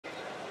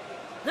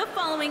The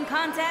following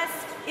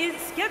contest is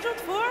scheduled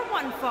for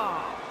one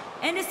fall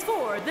and is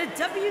for the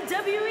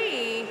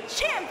WWE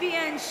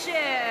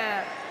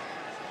Championship.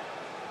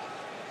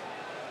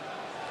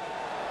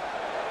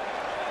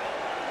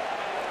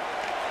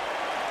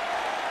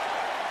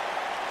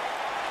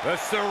 The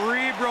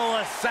cerebral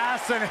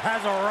assassin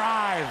has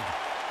arrived.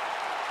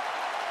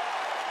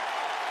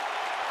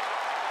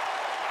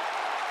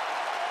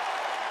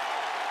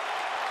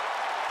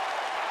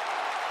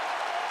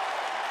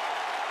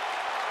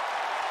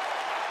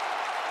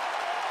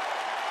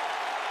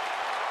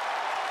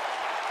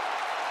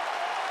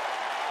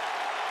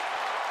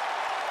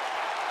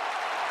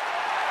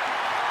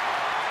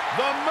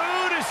 The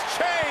mood has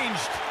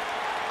changed.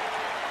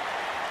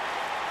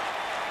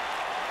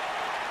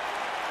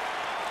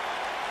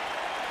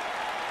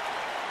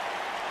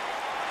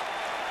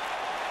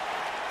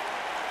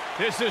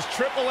 This is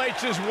Triple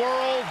H's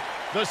world.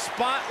 The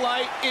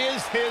spotlight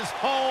is his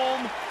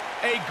home.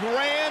 A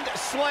Grand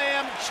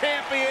Slam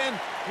champion,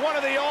 one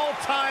of the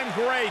all-time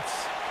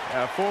greats.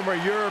 Former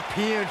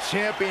European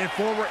champion,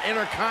 former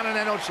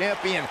Intercontinental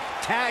champion,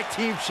 Tag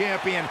Team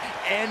champion,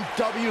 and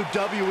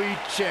WWE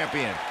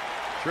champion.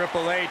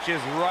 Triple H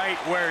is right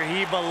where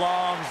he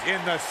belongs,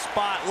 in the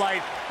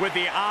spotlight, with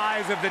the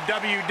eyes of the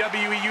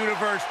WWE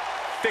Universe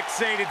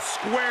fixated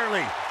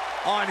squarely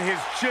on his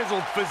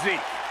chiseled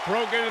physique.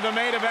 Broke into the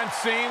main event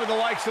scene with the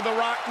likes of The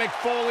Rock, Mick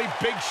Foley,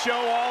 Big Show,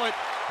 all at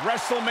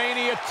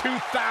WrestleMania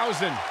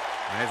 2000. And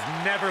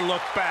has never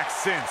looked back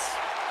since.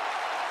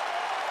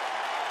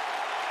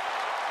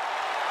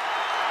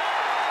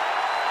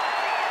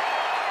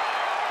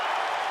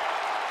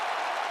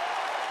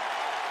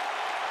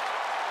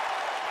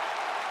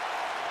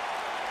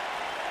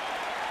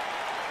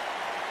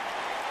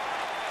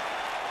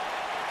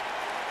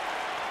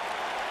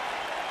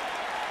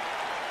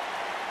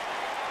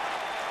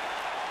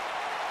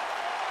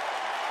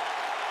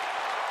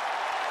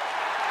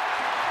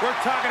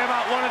 We're talking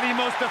about one of the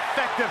most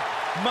effective,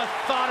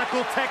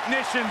 methodical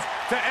technicians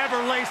to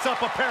ever lace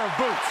up a pair of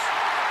boots.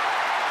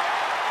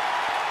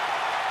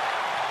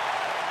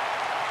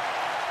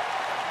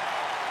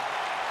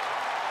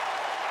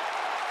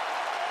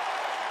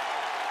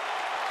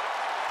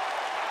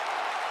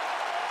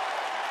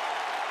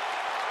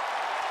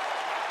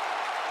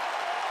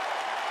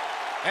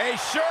 A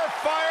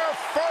surefire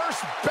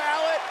first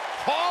ballot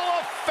Hall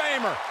of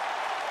Famer.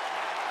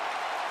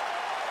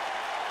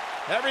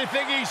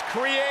 Everything he's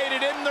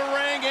created in the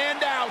ring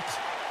and out.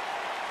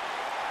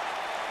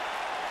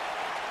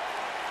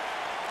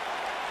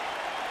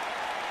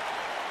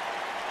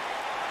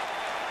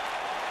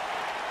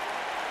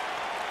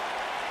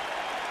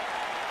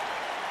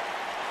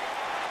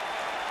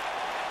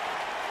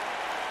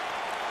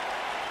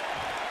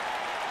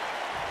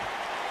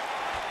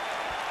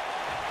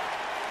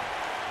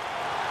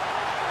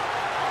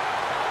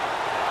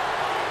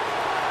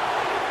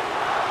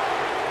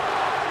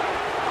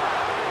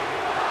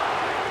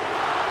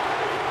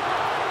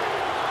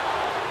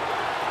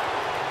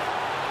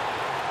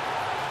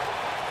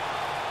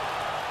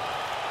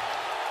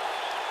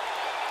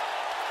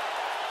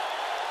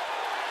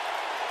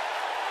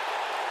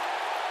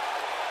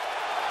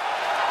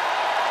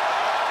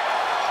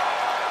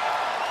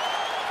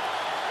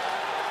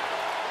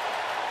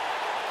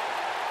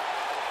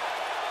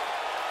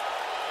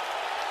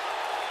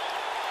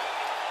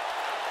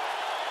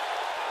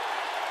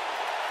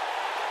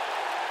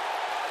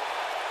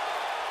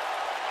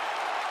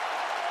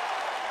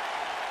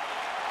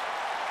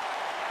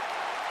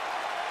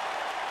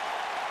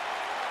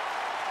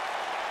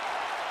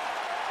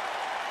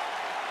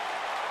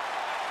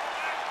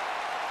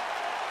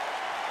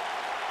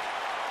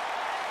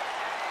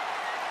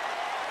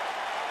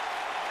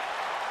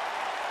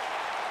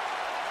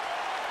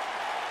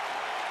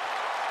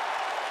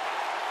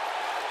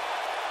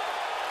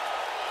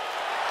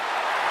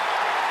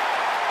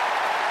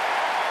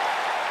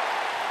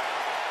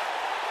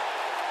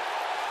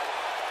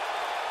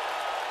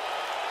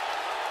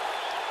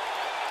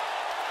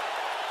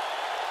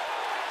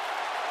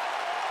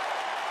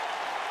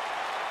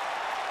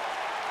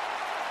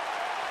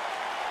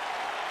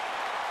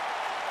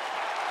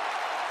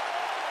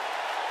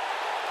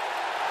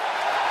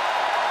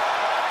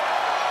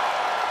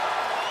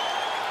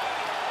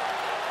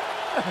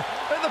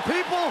 And the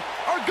people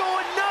are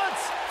going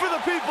nuts for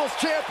the People's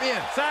Champion.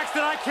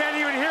 Saxton, I can't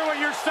even hear what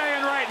you're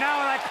saying right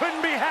now, and I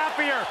couldn't be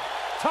happier.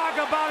 Talk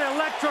about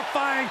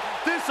electrifying.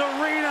 This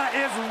arena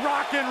is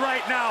rocking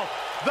right now.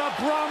 The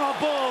Brahma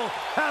Bull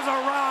has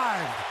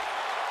arrived.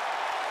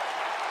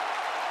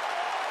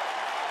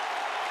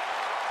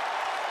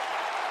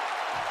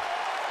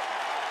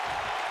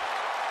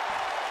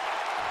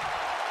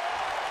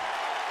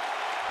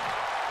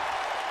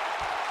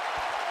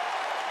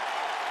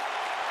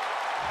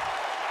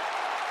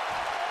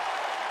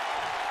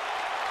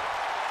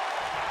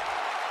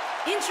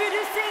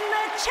 Introducing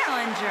the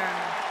challenger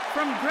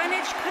from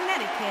Greenwich,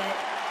 Connecticut,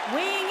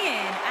 weighing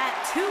in at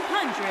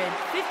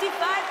 255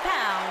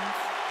 pounds,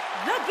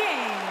 the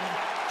Game,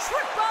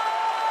 Triple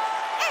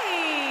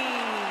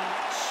H.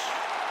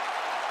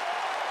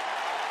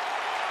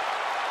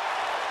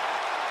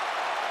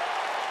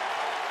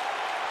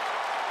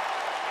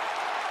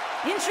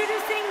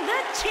 Introducing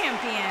the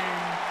champion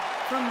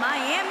from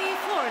Miami,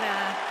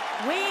 Florida,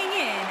 weighing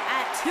in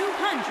at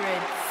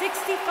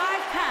 265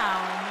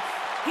 pounds,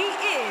 he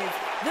is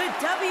the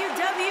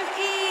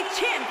WWE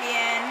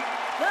Champion,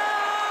 The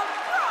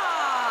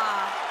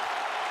Rock!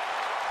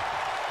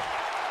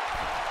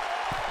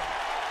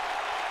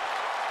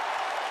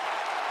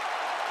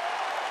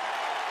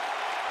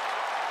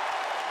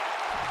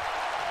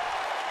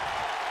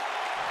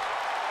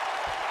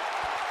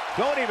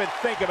 Don't even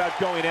think about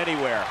going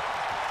anywhere.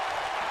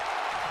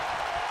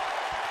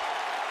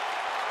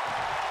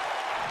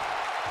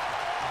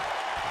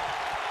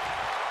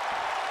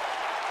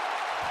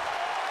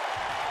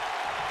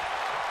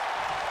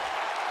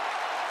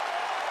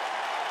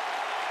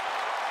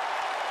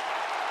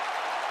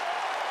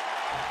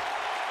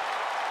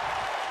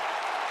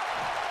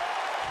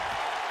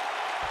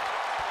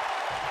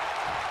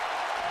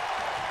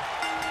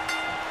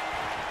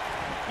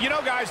 You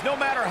know, guys, no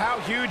matter how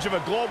huge of a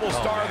global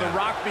star The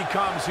Rock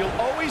becomes, he'll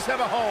always have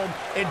a home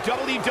in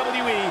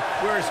WWE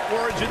where his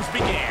origins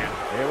began.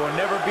 There will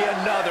never be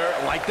another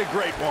like the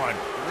great one.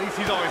 At least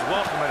he's always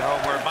welcome at home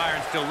where Byron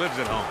still lives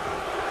at home.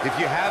 If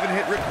you haven't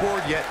hit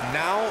record yet,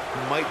 now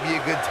might be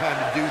a good time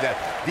to do that.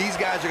 These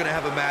guys are going to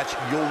have a match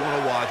you'll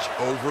want to watch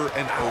over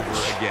and over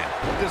again.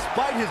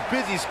 Despite his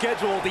busy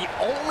schedule, the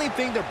only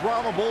thing that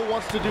Brahma Bull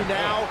wants to do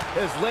now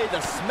is lay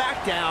the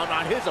smackdown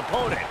on his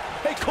opponent.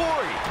 Hey,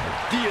 Corey,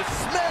 do you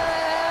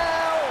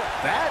smell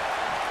that?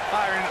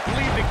 Byron,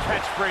 leave the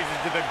catchphrases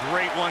to the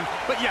great one.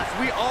 But yes,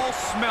 we all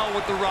smell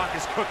what The Rock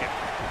is cooking.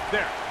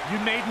 There, you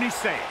made me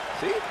say it.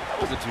 See, that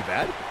wasn't too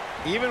bad.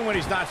 Even when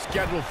he's not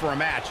scheduled for a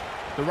match,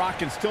 The Rock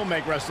can still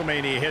make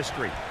WrestleMania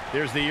history.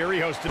 There's the year he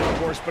hosted, of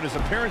course, but his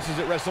appearances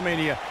at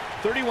WrestleMania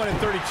 31 and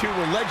 32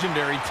 were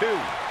legendary, too.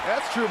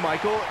 That's true,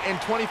 Michael. In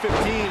 2015,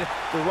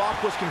 The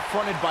Rock was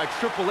confronted by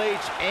Triple H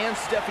and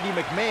Stephanie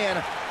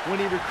McMahon when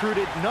he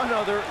recruited none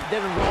other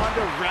than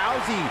Ronda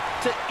Rousey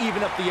to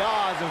even up the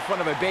odds in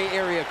front of a Bay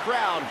Area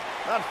crowd,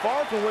 not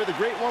far from where the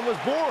Great One was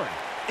born.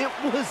 It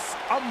was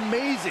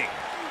amazing.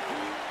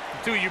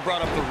 Two, you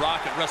brought up The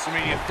Rock at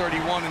WrestleMania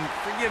 31, and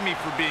forgive me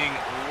for being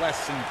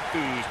less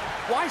enthused.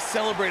 Why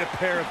celebrate a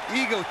pair of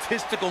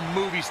egotistical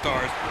movie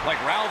stars like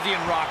Rousey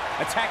and Rock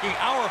attacking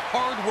our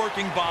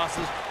hard-working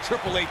bosses,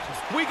 Triple H?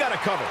 We got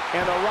it covered.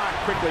 And The Rock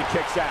quickly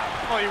kicks out.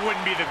 Well, he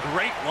wouldn't be the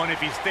great one if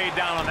he stayed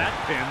down on that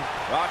pin.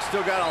 Rock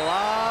still got a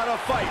lot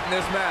of fight in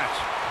this match.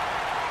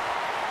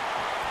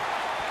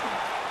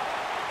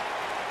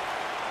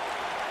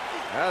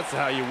 That's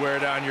how you wear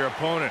down your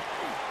opponent.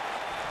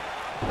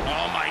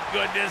 Oh, my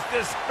goodness,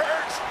 this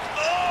hurts.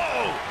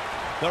 Oh!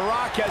 The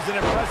Rock has an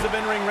impressive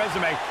in-ring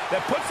resume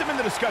that puts him in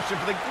the discussion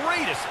for the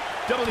greatest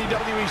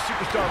WWE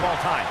superstar of all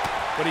time.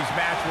 But he's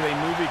matched with a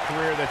movie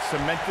career that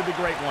cemented the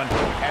Great One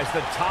as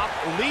the top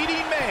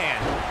leading man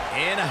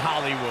in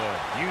Hollywood.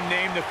 You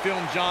name the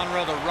film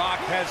genre, The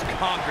Rock has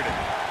conquered it.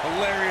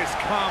 Hilarious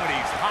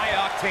comedies,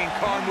 high-octane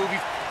car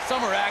movies,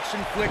 summer action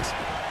flicks.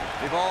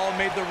 They've all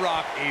made The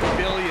Rock a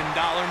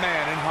billion-dollar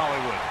man in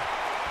Hollywood.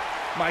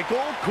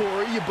 Michael,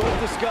 Corey, you both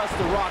discussed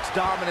The Rock's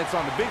dominance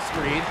on the big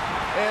screen,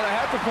 and I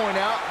have to point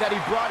out that he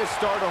brought his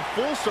stardom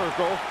full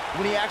circle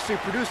when he actually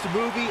produced a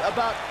movie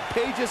about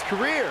Paige's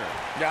career.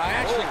 Yeah, I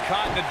actually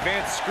caught an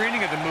advanced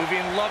screening of the movie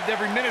and loved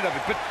every minute of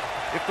it, but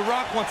if The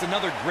Rock wants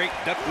another great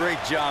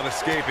job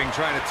escaping,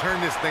 trying to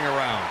turn this thing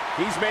around.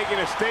 He's making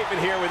a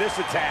statement here with this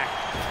attack.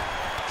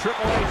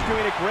 Triple H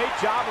doing a great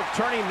job of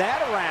turning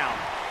that around.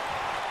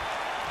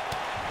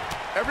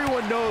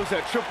 Everyone knows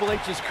that Triple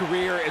H's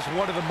career is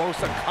one of the most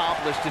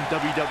accomplished in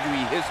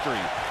WWE history.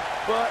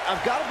 But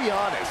I've got to be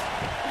honest,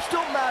 I'm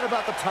still mad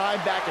about the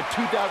time back in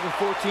 2014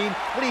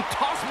 when he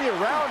tossed me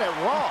around at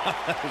Raw.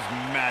 That was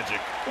magic.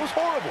 It was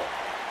horrible.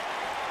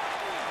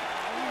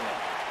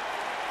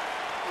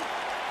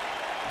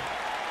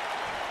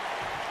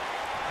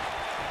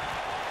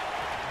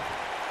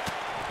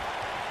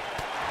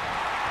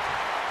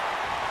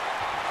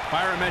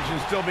 Byron mentioned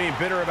still being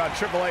bitter about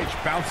Triple H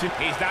bouncing.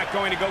 He's not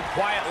going to go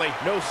quietly.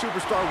 No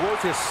superstar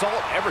worth his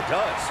salt ever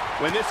does.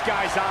 When this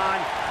guy's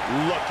on,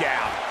 look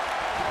out.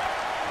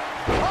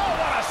 Oh,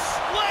 what a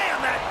slam!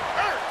 That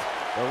hurt!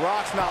 The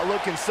Rock's not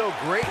looking so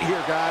great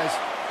here, guys.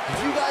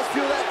 Did you guys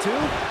feel that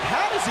too?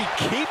 How does he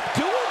keep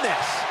doing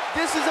this?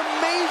 This is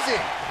amazing.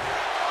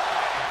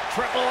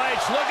 Triple H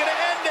looking to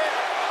end it.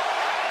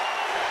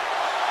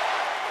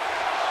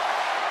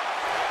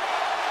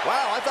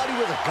 Wow, I thought he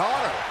was a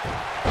goner.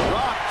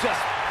 Rock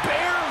just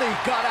barely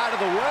got out of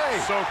the way.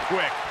 So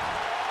quick.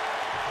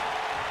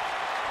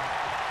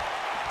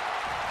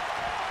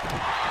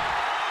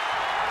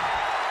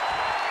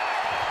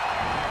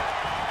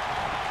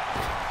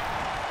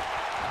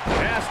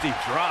 Nasty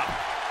drop.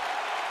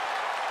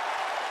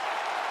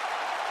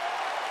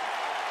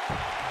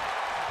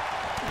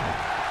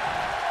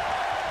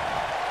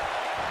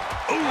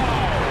 Ooh,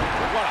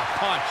 what a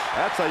punch.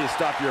 That's how you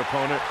stop your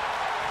opponent.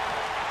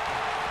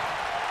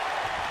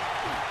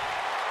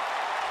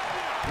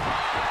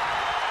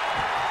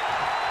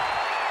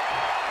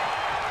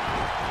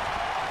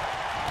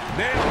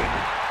 Nailed it.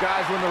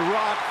 Guys, when The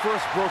Rock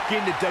first broke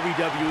into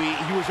WWE,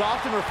 he was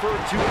often referred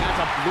to as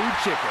a blue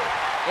chicker.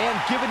 And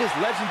given his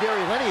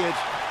legendary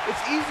lineage, it's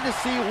easy to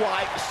see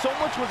why so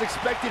much was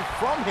expected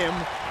from him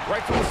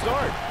right from the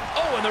start.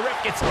 Oh, and the ref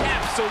gets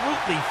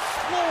absolutely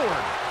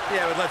floored.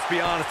 Yeah, but let's be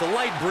honest, a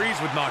light breeze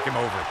would knock him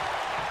over.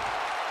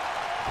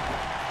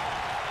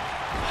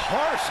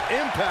 Harsh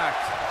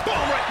impact. Boom,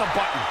 right in the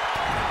button.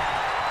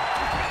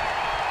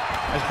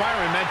 As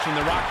Byron mentioned,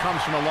 The Rock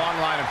comes from a long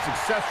line of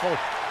successful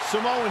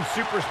Samoan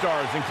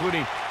superstars,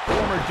 including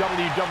former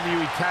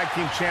WWE Tag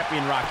Team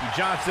Champion Rocky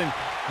Johnson,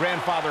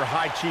 grandfather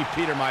High Chief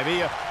Peter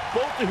Maivia,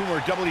 both of whom are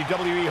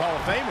WWE Hall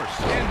of Famers.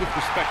 And with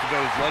respect to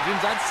those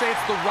legends, I'd say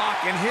it's The Rock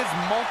and his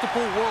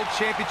multiple World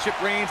Championship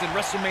reigns and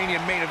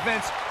WrestleMania main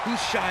events who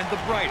shine the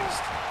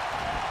brightest.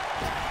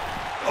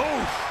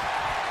 Oh!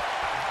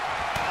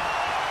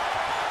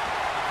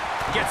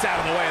 Gets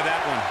out of the way of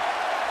that one.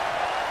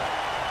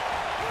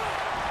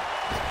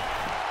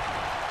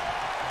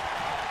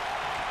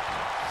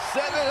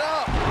 Set it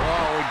up.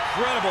 Oh,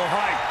 incredible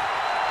height.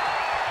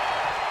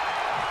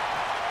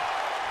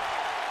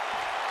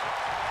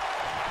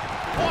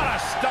 What a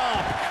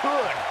stomp.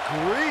 Good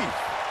grief.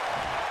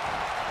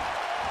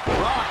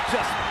 Rock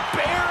just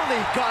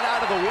barely got out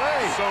of the way.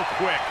 So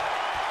quick.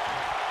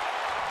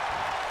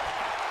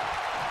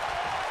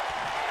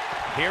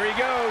 Here he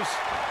goes.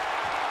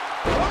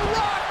 The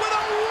Rock with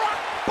a rock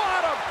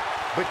bottom.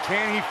 But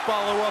can he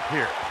follow up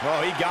here? Oh,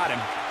 he got him.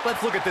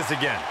 Let's look at this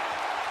again.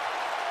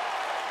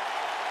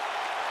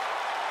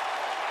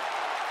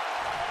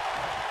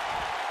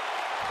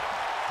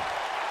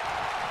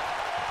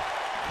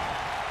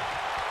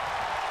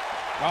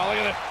 Oh, look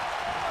at it.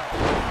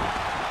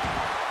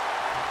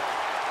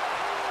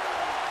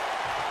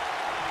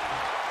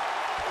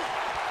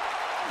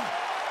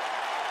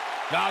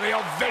 Now the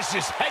old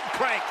vicious head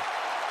crank.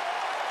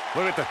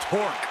 Look at the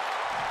torque.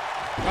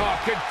 Oh,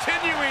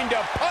 continuing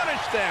to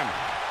punish them.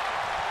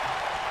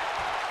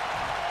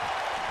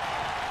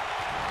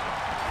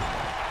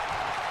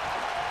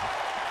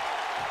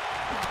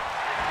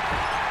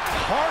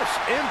 Harsh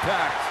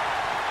impact.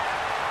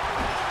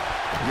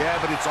 Yeah,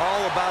 but it's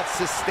all about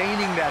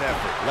sustaining that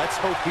effort. Let's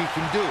hope he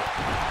can do it.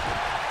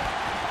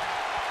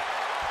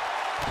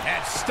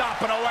 And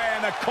stomping away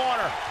in the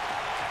corner.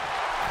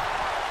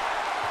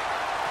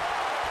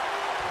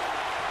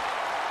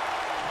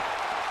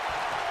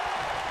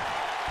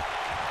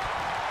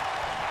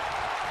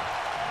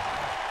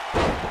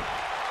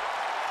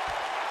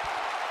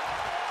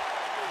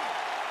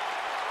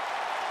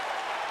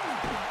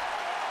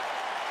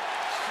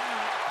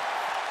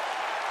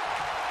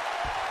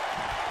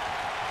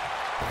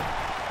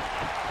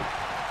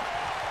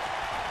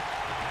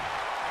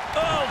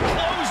 Oh,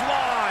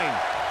 clothesline!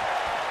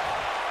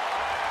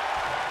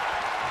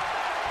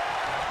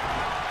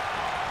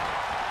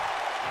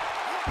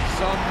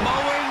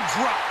 Samoan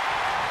drop.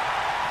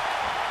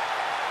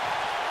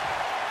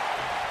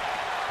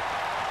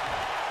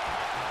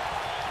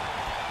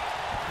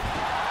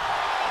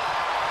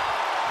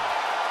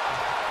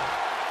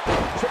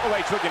 Triple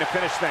H looking to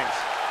finish things.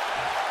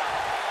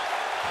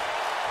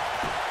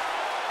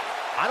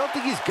 I don't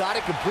think he's got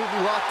it completely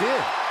locked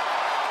in.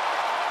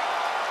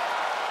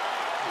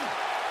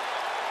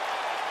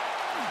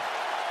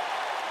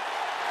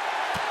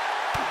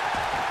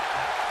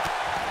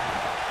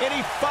 And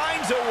he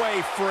finds a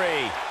way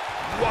free.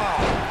 Wow,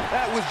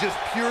 that was just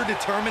pure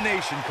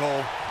determination,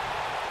 Cole.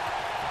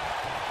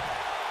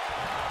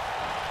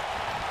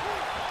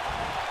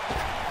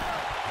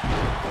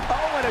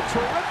 Oh, and a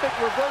terrific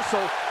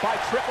reversal by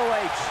Triple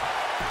H.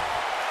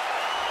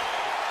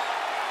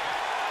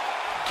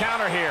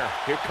 Counter here.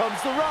 Here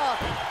comes The Rock.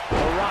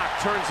 The Rock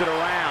turns it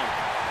around.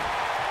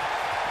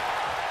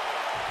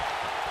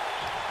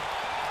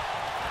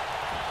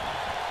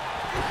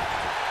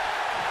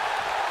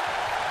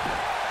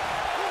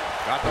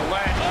 Got the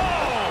leg.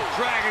 Oh!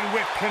 Dragon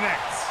Whip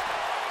connects.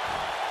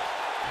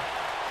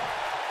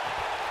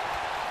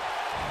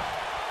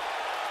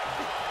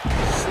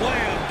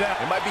 Slam down.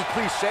 It might be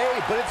cliche,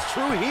 but it's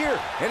true here.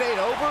 It ain't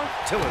over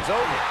till it's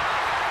over.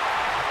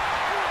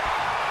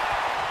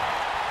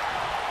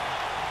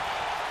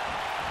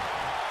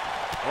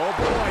 Oh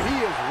boy, he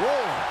is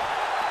rolling.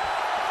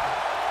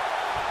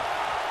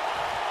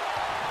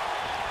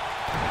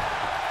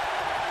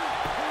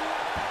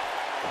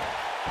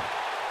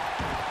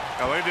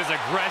 Oh, look at this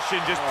aggression,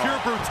 just pure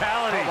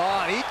brutality. Come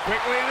on,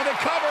 Quickly into the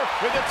cover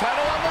with the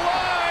title on the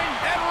line.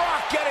 And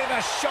Rock getting the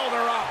shoulder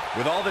up.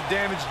 With all the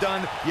damage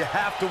done, you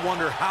have to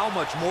wonder how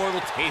much more it'll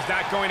take. He's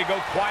not going to go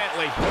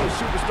quietly. no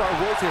superstar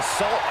worth his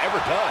salt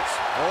ever does.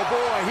 Oh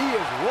boy, he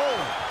is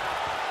rolling.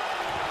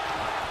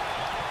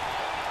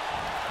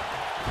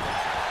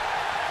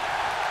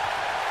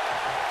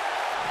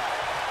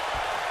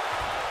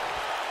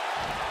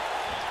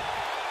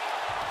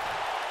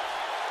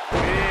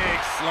 Big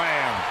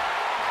slam.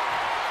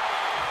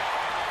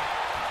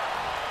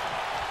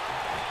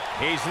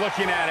 He's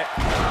looking at it.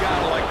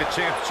 Gotta like the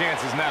champ's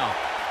chances now.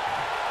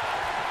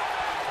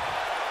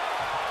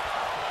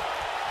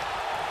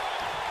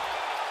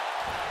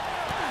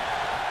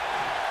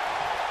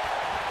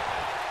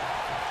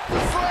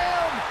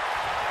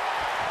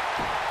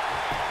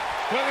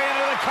 Quickly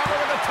into the cover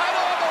with the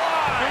title on the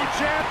line. New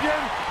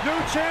champion, new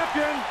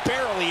champion.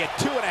 Barely at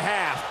 2.5.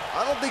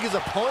 I don't think his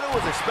opponent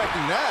was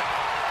expecting that.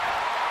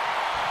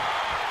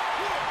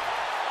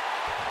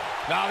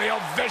 Now the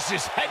old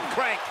vicious head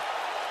crank.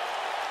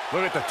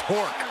 Look at the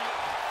torque.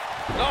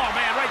 Oh,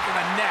 man, right to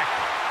the neck.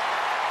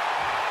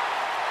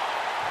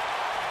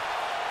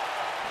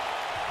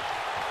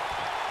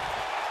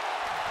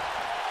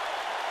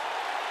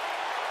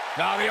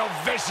 Now the old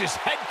vicious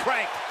head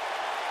crank.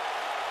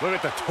 Look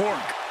at the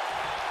torque.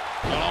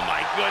 Oh,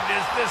 my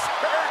goodness, this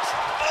hurts.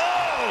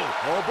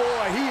 Oh,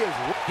 boy,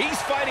 He's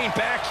fighting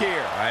back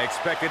here. I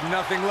expected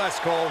nothing less,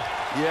 Cole.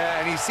 Yeah,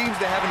 and he seems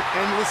to have an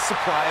endless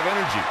supply of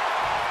energy.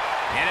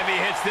 And if he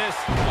hits this,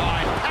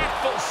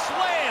 impactful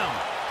slam.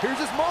 Here's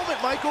his moment,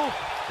 Michael.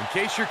 In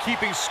case you're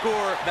keeping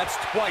score, that's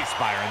twice,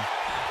 Byron.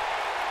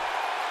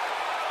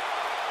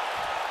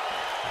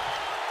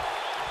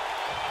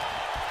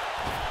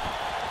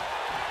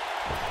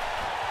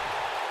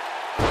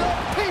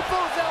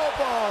 People's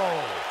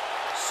elbow.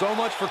 So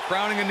much for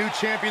crowning a new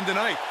champion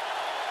tonight.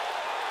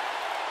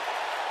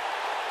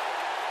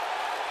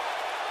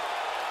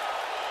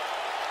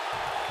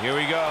 Here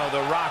we go.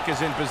 The Rock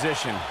is in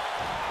position.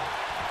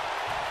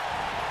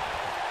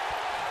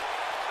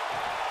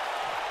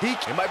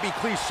 It might be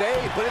cliche,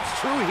 but it's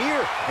true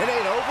here. It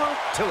ain't over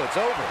till it's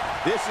over.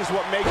 This is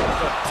what makes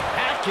us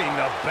attacking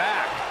the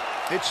back.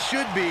 It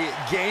should be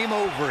game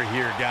over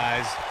here,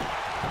 guys.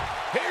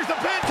 Here's the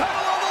pin,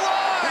 title on the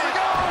line. Here we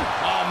go.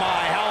 Oh,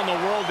 my. How in the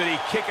world did he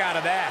kick out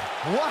of that?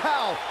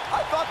 Wow,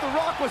 I thought The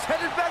Rock was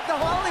headed back to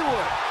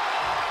Hollywood.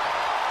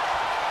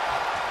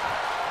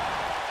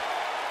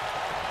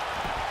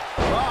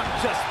 Rock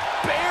just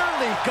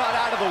barely got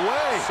out of the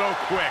way. So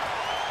quick.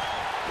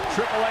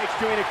 Triple H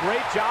doing a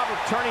great job of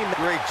turning.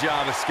 Great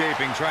job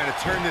escaping, trying to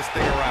turn this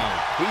thing around.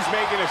 He's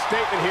making a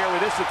statement here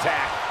with this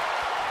attack.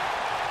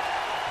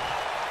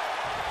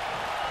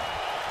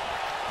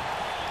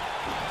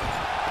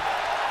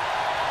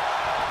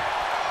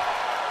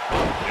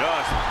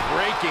 Just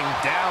breaking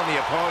down the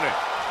opponent.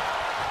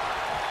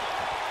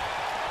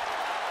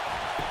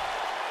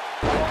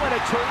 Oh, and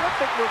a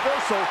terrific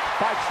reversal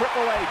by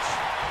Triple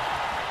H.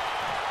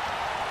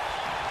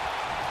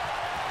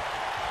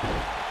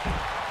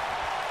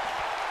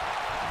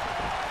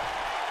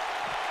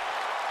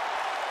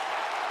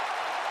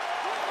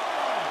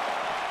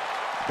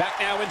 Back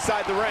now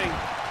inside the ring.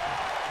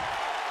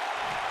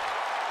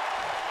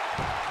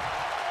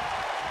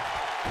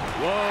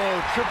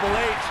 Whoa, Triple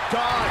H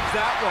dodged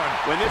that one.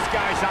 When this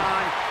guy's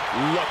on,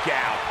 look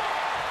out.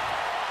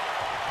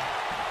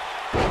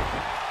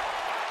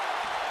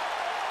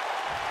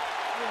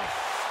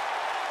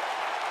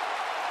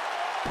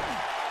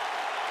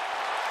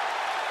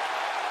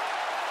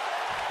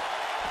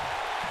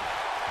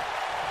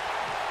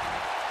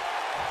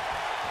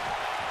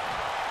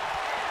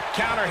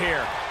 Counter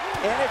here.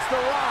 And it's The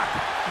Rock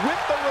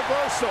with the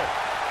reversal.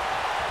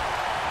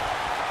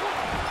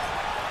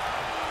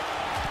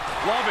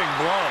 Loving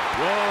blow.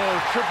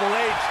 Whoa, Triple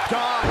H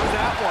dodged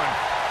that one.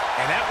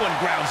 And that one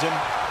grounds him.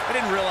 I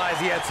didn't realize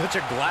he had such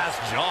a glass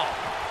jaw.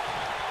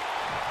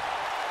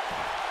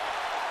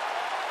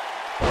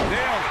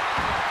 Nailed it.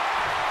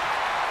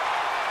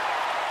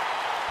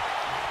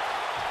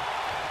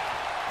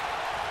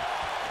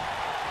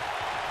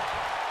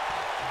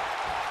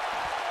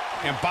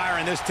 And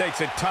Byron, this takes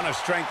a ton of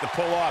strength to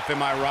pull off,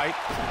 am I right?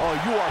 Oh,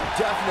 you are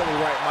definitely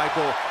right,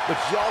 Michael. But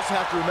you also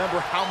have to remember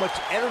how much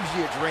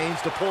energy it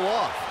drains to pull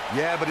off.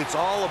 Yeah, but it's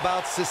all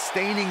about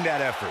sustaining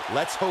that effort.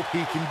 Let's hope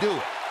he can do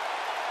it.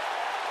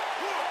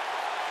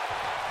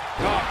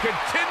 Oh,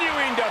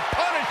 continuing to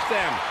punish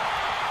them.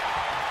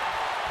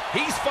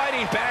 He's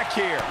fighting back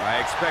here.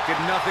 I expected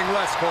nothing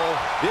less, Cole.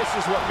 This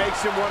is what makes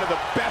him one of the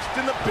best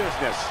in the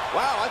business.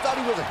 Wow, I thought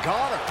he was a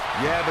goner.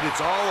 Yeah, but it's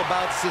all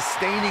about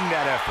sustaining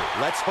that effort.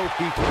 Let's hope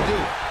he can do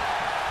it.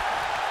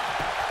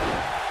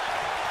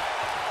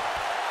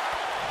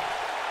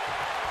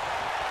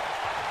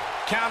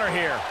 Counter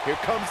here. Here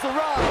comes The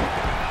Rock.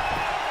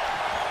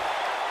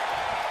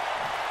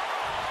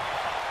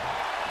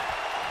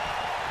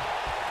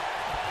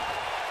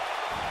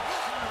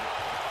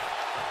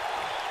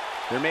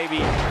 There may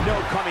be no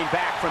coming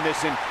back from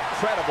this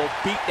incredible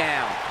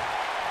beatdown.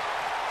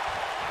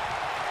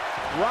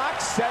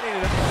 Rock setting it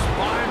up.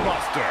 Spine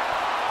buster.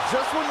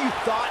 Just when you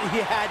thought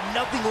he had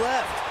nothing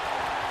left.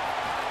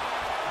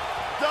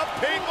 The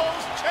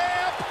People's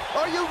Champ.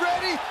 Are you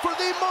ready for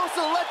the most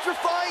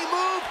electrifying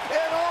move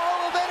in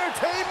all of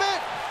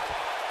entertainment?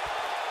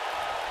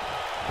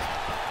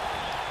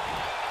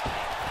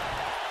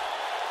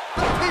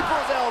 The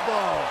People's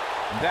Elbow.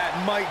 That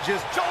might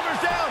just...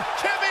 Shoulders down.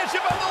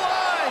 Championship on the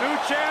line. New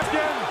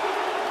champion.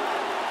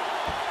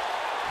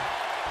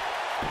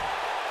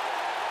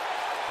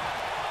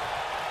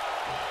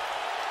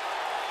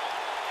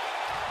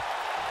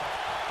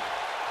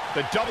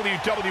 The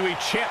WWE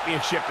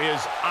Championship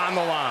is on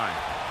the line.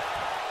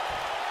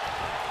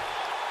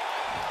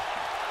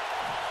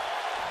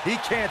 He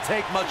can't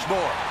take much more.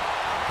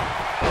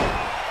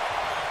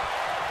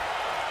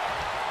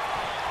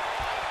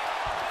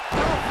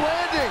 Rough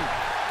landing.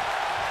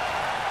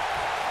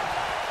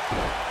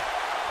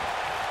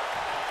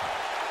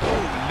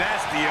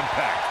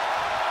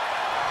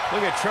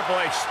 Look at Triple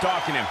H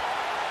stalking him.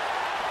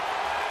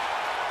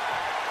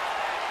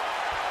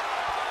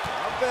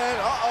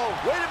 Uh-oh,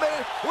 wait a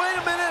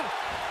minute.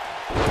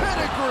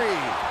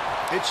 Pedigree.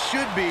 It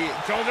should be.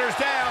 Shoulders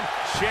down.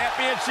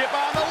 Championship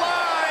on the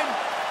line.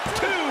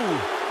 2.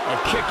 A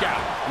kick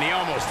out, and he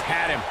almost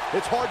had him.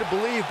 It's hard to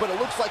believe, but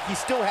it looks like he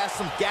still has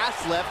some gas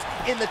left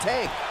in the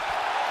tank.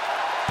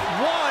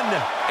 1,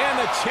 and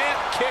the champ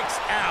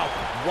kicks out.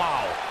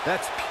 Wow.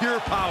 That's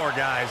pure power,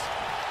 guys.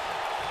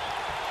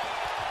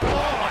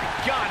 Oh, my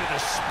God, to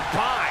the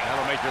spine.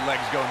 That'll make your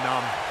legs go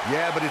numb.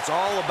 Yeah, but it's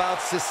all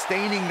about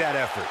sustaining that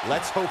effort.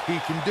 Let's hope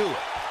he can do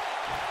it.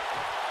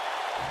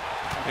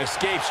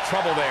 Escapes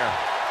trouble there.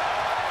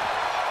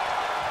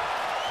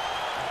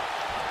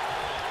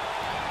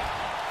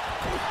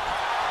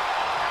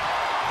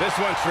 This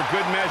one's for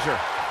good measure.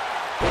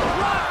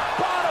 Rock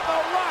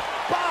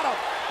bottom.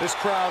 This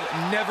crowd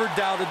never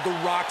doubted The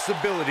Rock's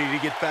ability to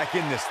get back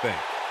in this thing.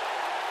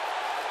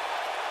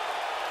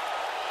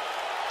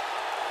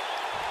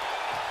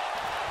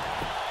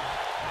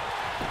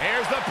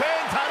 Here's the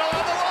pin, title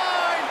on the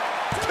line.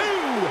 2,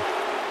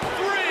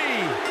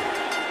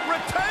 3,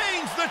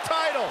 retains the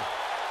title.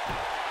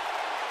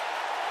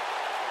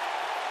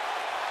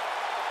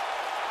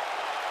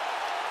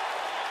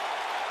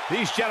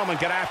 These gentlemen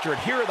get after it.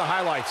 Here are the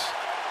highlights.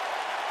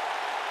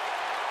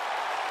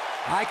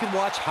 I could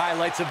watch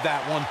highlights of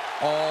that one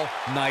all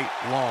night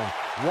long.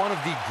 One of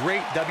the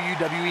great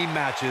WWE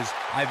matches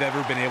I've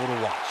ever been able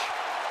to watch.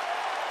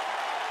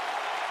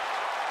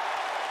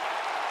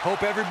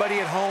 Hope everybody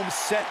at home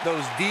set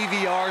those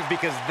DVRs,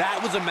 because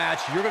that was a match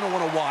you're going to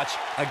want to watch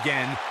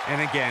again and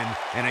again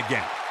and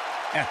again.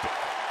 Epic.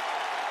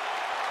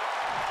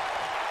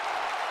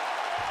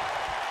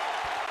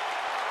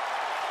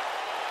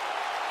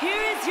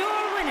 Here is your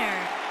winner,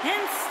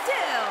 and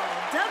still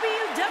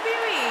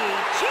WWE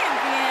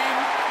Champion,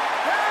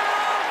 The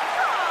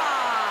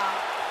Rock.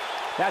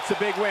 That's a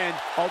big win,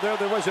 although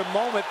there was a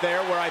moment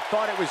there where I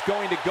thought it was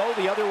going to go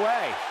the other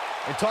way.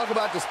 And talk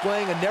about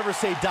displaying a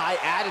never-say-die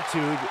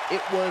attitude.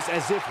 It was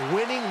as if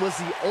winning was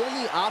the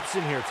only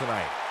option here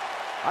tonight.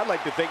 I'd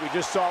like to think we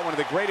just saw one of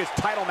the greatest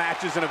title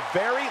matches in a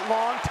very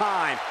long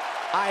time.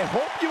 I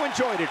hope you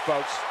enjoyed it,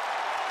 folks.